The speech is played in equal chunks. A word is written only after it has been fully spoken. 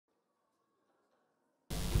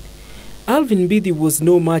Mbithi was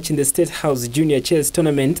no match in the State House Junior Chess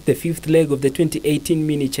Tournament, the fifth leg of the 2018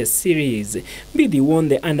 Mini Chess Series. Mbithi won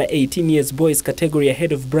the under 18 years boys category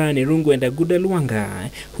ahead of Brian Irungu and Aguda Luanga,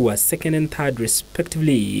 who was second and third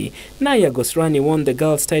respectively. Naiya Gosrani won the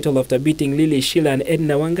girls title after beating Lily Sheila and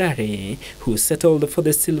Edna Wangari, who settled for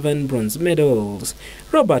the silver and bronze medals.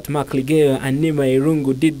 Robert Makligeo and Nima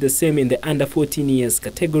Irungu did the same in the under 14 years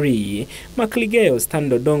category. Makligeo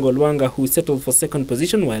stand Odongo Luanga, who settled for second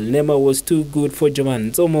position, while Nema was too good for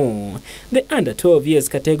Joan Zomo. The under 12 years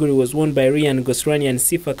category was won by Rian Gosrani and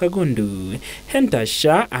Sifa Kagondu. Henta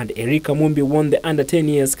Shah and Erika Mumbi won the under 10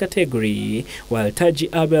 years category, while Taji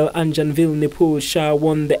Abel and Janville Nipul Shah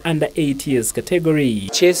won the under 8 years category.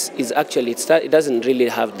 Chess is actually, it doesn't really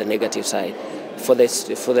have the negative side. For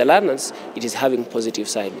the learners, it is having positive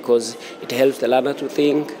side because it helps the learner to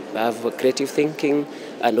think, have creative thinking,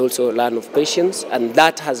 and also learn of patience, and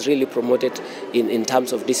that has really promoted in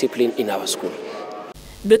terms of discipline in our school.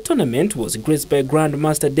 The tournament was graced by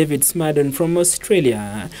grandmaster David Smerdon from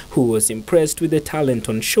Australia, who was impressed with the talent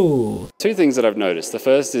on show. Two things that I've noticed. The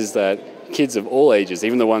first is that kids of all ages,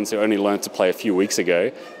 even the ones who only learned to play a few weeks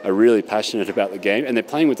ago, are really passionate about the game, and they're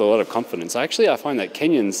playing with a lot of confidence. I find that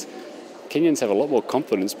Kenyans have a lot more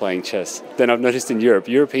confidence playing chess than I've noticed in Europe.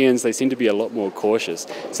 Europeans, they seem to be a lot more cautious.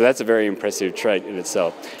 So that's a very impressive trait in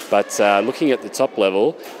itself. But looking at the top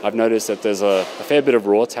level, I've noticed that there's a fair bit of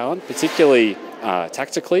raw talent, particularly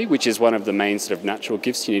tactically, which is one of the main sort of natural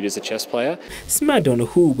gifts you need as a chess player. Smerdon,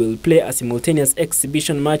 who will play a simultaneous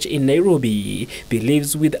exhibition match in Nairobi,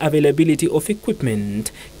 believes with availability of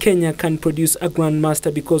equipment, Kenya can produce a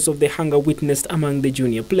grandmaster because of the hunger witnessed among the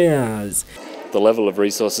junior players. The level of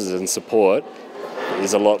resources and support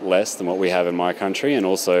is a lot less than what we have in my country, and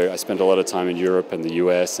also I spent a lot of time in Europe and the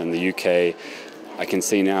US and the UK. I can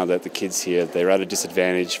see now that the kids here, they're at a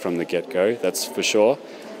disadvantage from the get-go, that's for sure.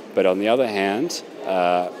 But on the other hand,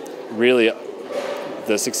 really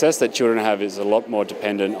the success that children have is a lot more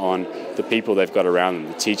dependent on the people they've got around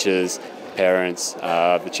them, the teachers, parents,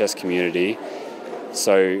 the chess community.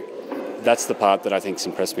 So that's the part that I think's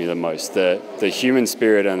impressed me the most. The human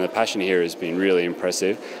spirit and the passion here has been really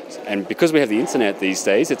impressive. And because we have the internet these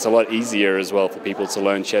days, it's a lot easier as well for people to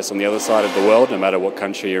learn chess on the other side of the world, no matter what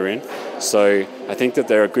country you're in. So I think that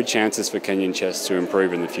there are good chances for Kenyan chess to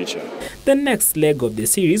improve in the future. The next leg of the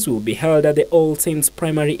series will be held at the All Saints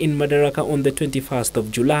Primary in Madaraka on the 21st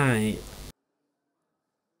of July.